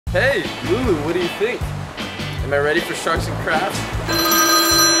Hey, Lulu, what do you think? Am I ready for Sharks and Crafts?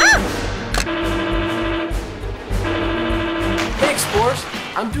 Hey, Explorers!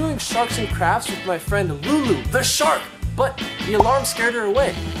 I'm doing Sharks and Crafts with my friend Lulu, the shark! But the alarm scared her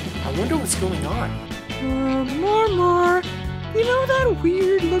away. I wonder what's going on. More. You know that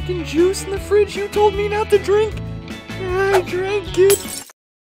weird looking juice in the fridge you told me not to drink? I drank it.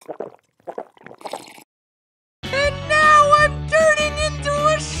 And now I'm turning into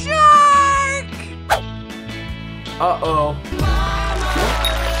a shark! Uh-oh.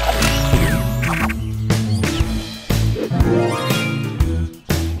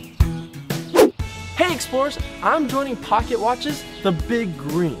 Hey Explorers, I'm joining Pocket Watches, the Big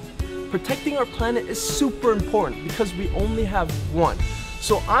Green. Protecting our planet is super important because we only have one.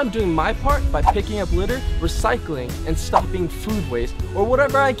 So I'm doing my part by picking up litter, recycling, and stopping food waste, or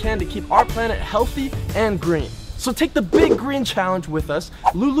whatever I can to keep our planet healthy and green. So take the Big Green Challenge with us.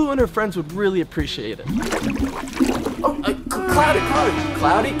 Lulu and her friends would really appreciate it. Oh,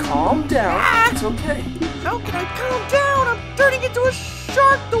 Cloudy, calm down. It's okay. How can I calm down? I'm turning into a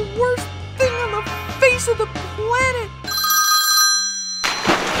shark, the worst thing on the face of the planet.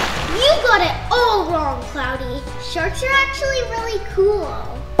 You got it all wrong, Cloudy. Sharks are actually really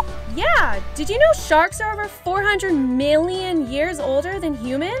cool. Yeah, did you know sharks are over 400 million years older than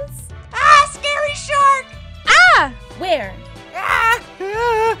humans? Ah, scary shark! Ah! Where? Ah!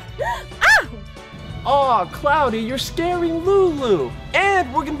 Ow! Aw, Cloudy, you're scaring Lulu.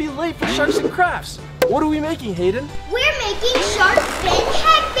 And we're gonna be late for Sharks and Crafts. What are we making, Hayden? We're making shark fin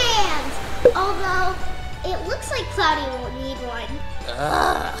headbands. Although, it looks like Cloudy won't need one.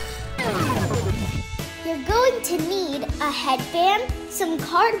 Ugh. You're going to need a headband, some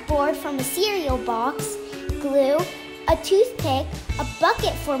cardboard from a cereal box, glue, a toothpick, a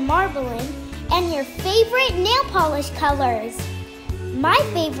bucket for marbling, and your favorite nail polish colors. My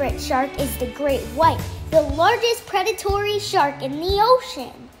favorite shark is the great white, the largest predatory shark in the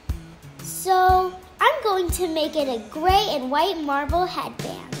ocean. So I'm going to make it a gray and white marble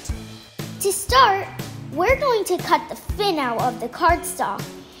headband. To start, we're going to cut the fin out of the cardstock.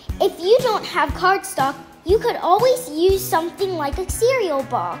 If you don't have cardstock, you could always use something like a cereal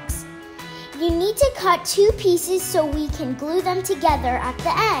box. You need to cut 2 pieces so we can glue them together at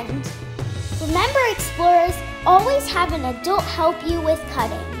the end. Remember, Explorers, always have an adult help you with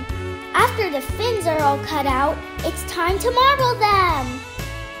cutting. After the fins are all cut out, it's time to marble them.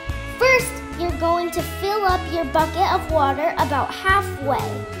 First, you're going to fill up your bucket of water about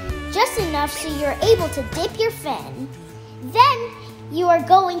halfway, just enough so you're able to dip your fin. Then, you are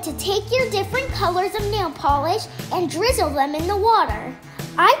going to take your different colors of nail polish and drizzle them in the water.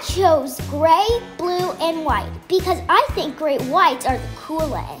 I chose gray, blue, and white because I think great whites are the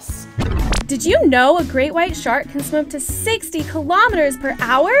coolest. Did you know a great white shark can swim up to 60 kilometers per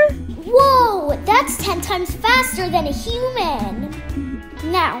hour? Whoa, that's 10 times faster than a human.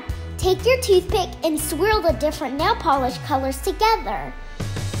 Now, take your toothpick and swirl the different nail polish colors together.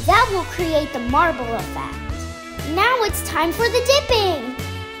 That will create the marble effect. Now it's time for the dipping.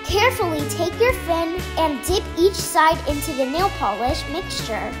 Carefully take your fin and dip each side into the nail polish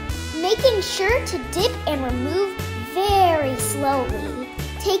mixture, making sure to dip and remove very slowly.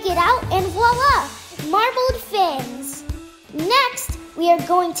 Take it out and voila, marbled fins. Next, we are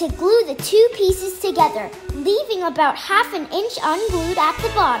going to glue the 2 pieces together, leaving about ½ inch unglued at the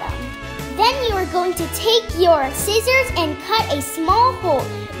bottom. Then you are going to take your scissors and cut a small hole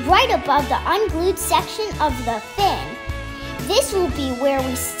right above the unglued section of the fin. This will be where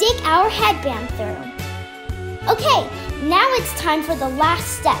we stick our headband through. Okay, now it's time for the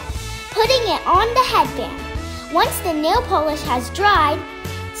last step, putting it on the headband. Once the nail polish has dried,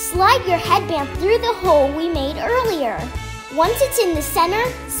 slide your headband through the hole we made earlier. Once it's in the center,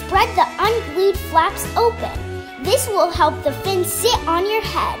 spread the unglued flaps open. This will help the fin sit on your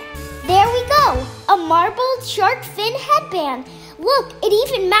head. There we go, a marbled shark fin headband. Look, it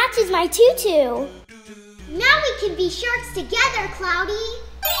even matches my tutu. Now we can be sharks together, Cloudy.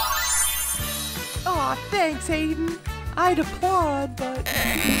 Aw, thanks, Hayden. I'd applaud, but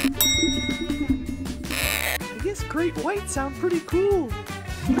I guess great whites sound pretty cool.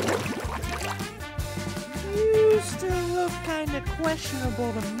 You still look kinda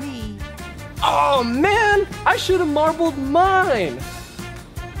questionable to me. Oh man, I should have marbled mine.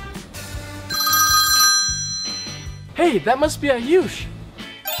 Hey, that must be Ayush.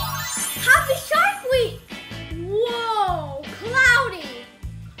 Happy Shark Week! Whoa, Cloudy!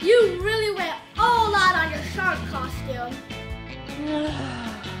 You really went all out on your shark costume.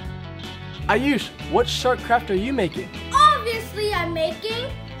 Ayush, what shark craft are you making? Obviously, I'm making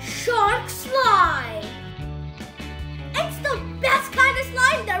shark slime. It's the best kind of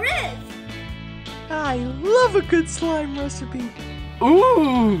slime there I love a good slime recipe.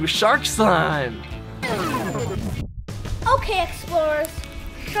 Ooh, shark slime. Okay, explorers,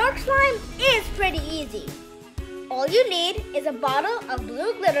 shark slime is pretty easy. All you need is a bottle of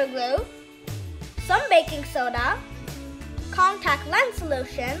blue glitter glue, some baking soda, contact lens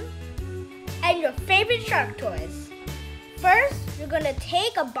solution, and your favorite shark toys. First, you're going to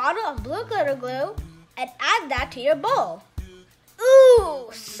take a bottle of blue glitter glue and add that to your bowl. Ooh,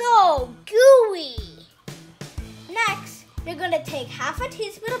 so gooey! Next, you're going to take half a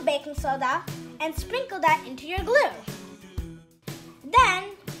teaspoon of baking soda and sprinkle that into your glue. Then,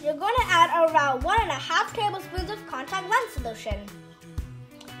 you're going to add around 1.5 tablespoons of contact lens solution.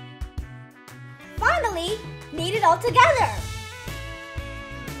 Finally, knead it all together.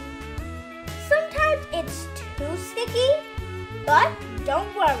 Sometimes it's too sticky, but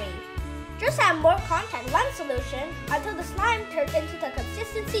don't worry. Just add more contact lens solution until the slime turns into the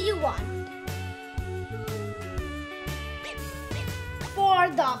consistency you want. For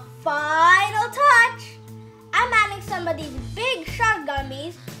the final touch, I'm adding some of these big shark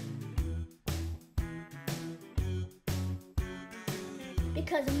gummies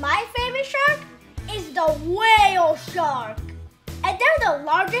because my favorite shark is the whale shark, and they're the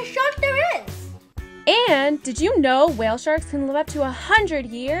largest shark there is. And did you know whale sharks can live up to 100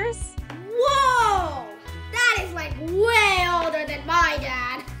 years? Whoa! That is like way older than my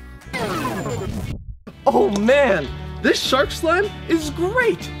dad. Oh man, this shark slime is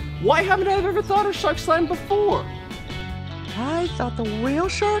great. Why haven't I ever thought of shark slime before? I thought the whale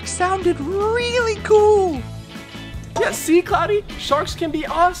shark sounded really cool. Yeah, see, Cloudy? Sharks can be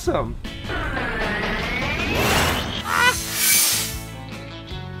awesome.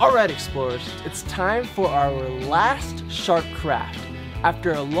 Alright, explorers, it's time for our last shark craft.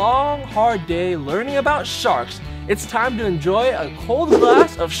 After a long, hard day learning about sharks, it's time to enjoy a cold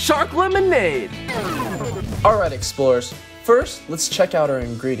glass of shark lemonade. Alright, explorers, first let's check out our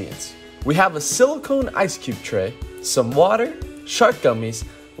ingredients. We have a silicone ice cube tray, some water, shark gummies,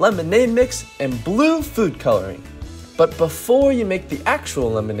 lemonade mix, and blue food coloring. But before you make the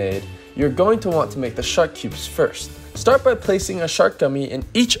actual lemonade, you're going to want to make the shark cubes first. Start by placing a shark gummy in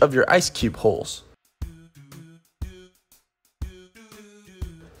each of your ice cube holes.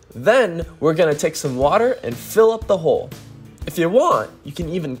 Then we're going to take some water and fill up the hole. If you want, you can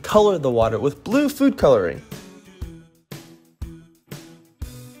even color the water with blue food coloring.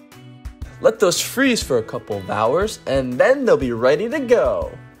 Let those freeze for a couple of hours and then they'll be ready to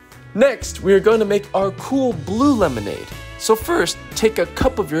go. Next, we are going to make our cool blue lemonade. So first, take a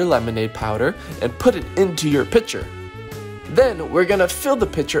cup of your lemonade powder and put it into your pitcher. Then we're gonna fill the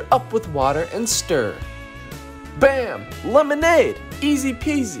pitcher up with water and stir. Bam! Lemonade! Easy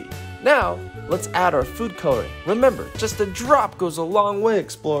peasy. Now, let's add our food coloring. Remember, just a drop goes a long way,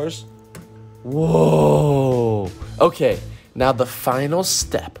 explorers. Whoa! Okay, now the final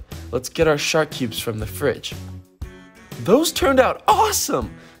step. Let's get our shark cubes from the fridge. Those turned out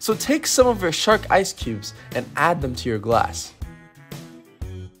awesome! So take some of your shark ice cubes and add them to your glass.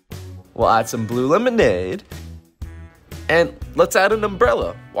 We'll add some blue lemonade. And let's add an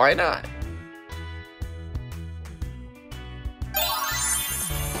umbrella. Why not?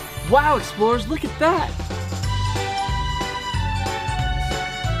 Wow, explorers, look at that!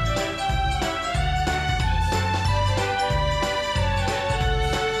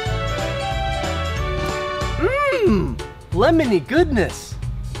 Mmm, lemony goodness!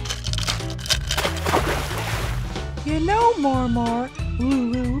 You know, Marmar,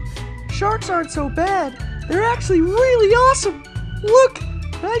 Lulu, sharks aren't so bad. They're actually really awesome. Look,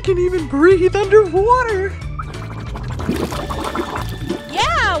 I can even breathe underwater.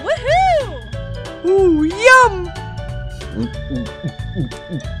 Yeah, woohoo! Ooh, yum!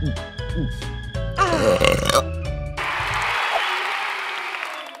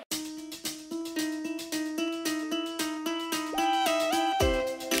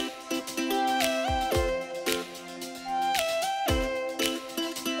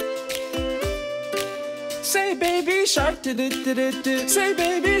 Say baby shark do do do do do. Say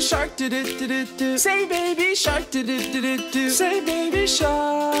baby shark do do do do do. Say baby shark do do do do do. Say baby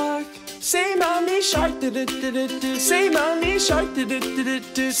shark. Say mommy shark do do do do do. Say mommy shark do do do do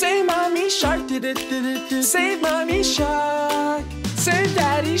do. Say mommy shark do do do do do. Say mommy shark. Say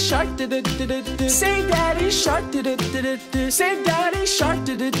daddy shark do do do do do. Say daddy shark do do do do do. Say daddy shark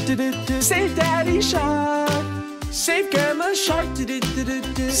do do do do do. Say daddy shark. Save grandma shark do do do do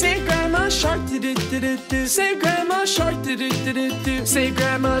do. Save grandma shark do do do do do. Save grandma shark do do do do do. Save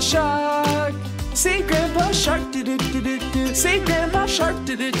grandma shark. Save grandpa shark do do do do do. Save grandpa shark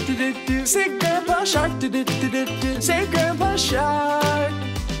do do do do do. Save grandpa shark do do do do do. Save grandpa shark.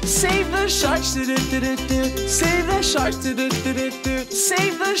 Save the sharks, do do do do do. Save the sharks, do do do do do.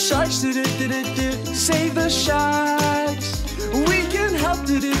 Save the sharks, do do do do do. Save the sharks. We can help,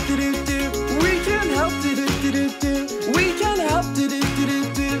 do do do do do. We can help, do do do do do. We can help, do do do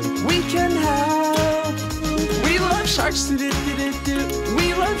do do. We can help. We love sharks, do do do do do.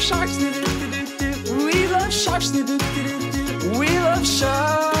 We love sharks, do do do do do. We love sharks, do do do do do. We love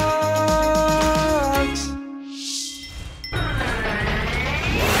sharks.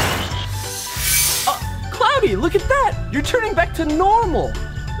 Cloudy, look at that! You're turning back to normal.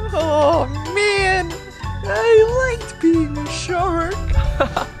 Oh man, I liked being a shark.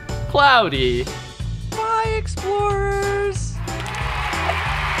 Cloudy. Bye, explorers.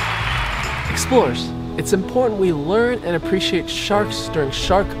 Explorers, it's important we learn and appreciate sharks during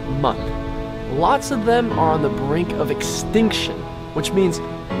Shark Month. Lots of them are on the brink of extinction, which means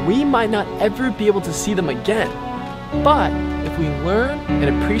we might not ever be able to see them again. But if we learn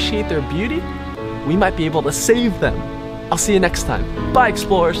and appreciate their beauty, we might be able to save them. I'll see you next time. Bye,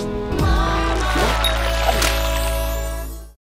 explorers.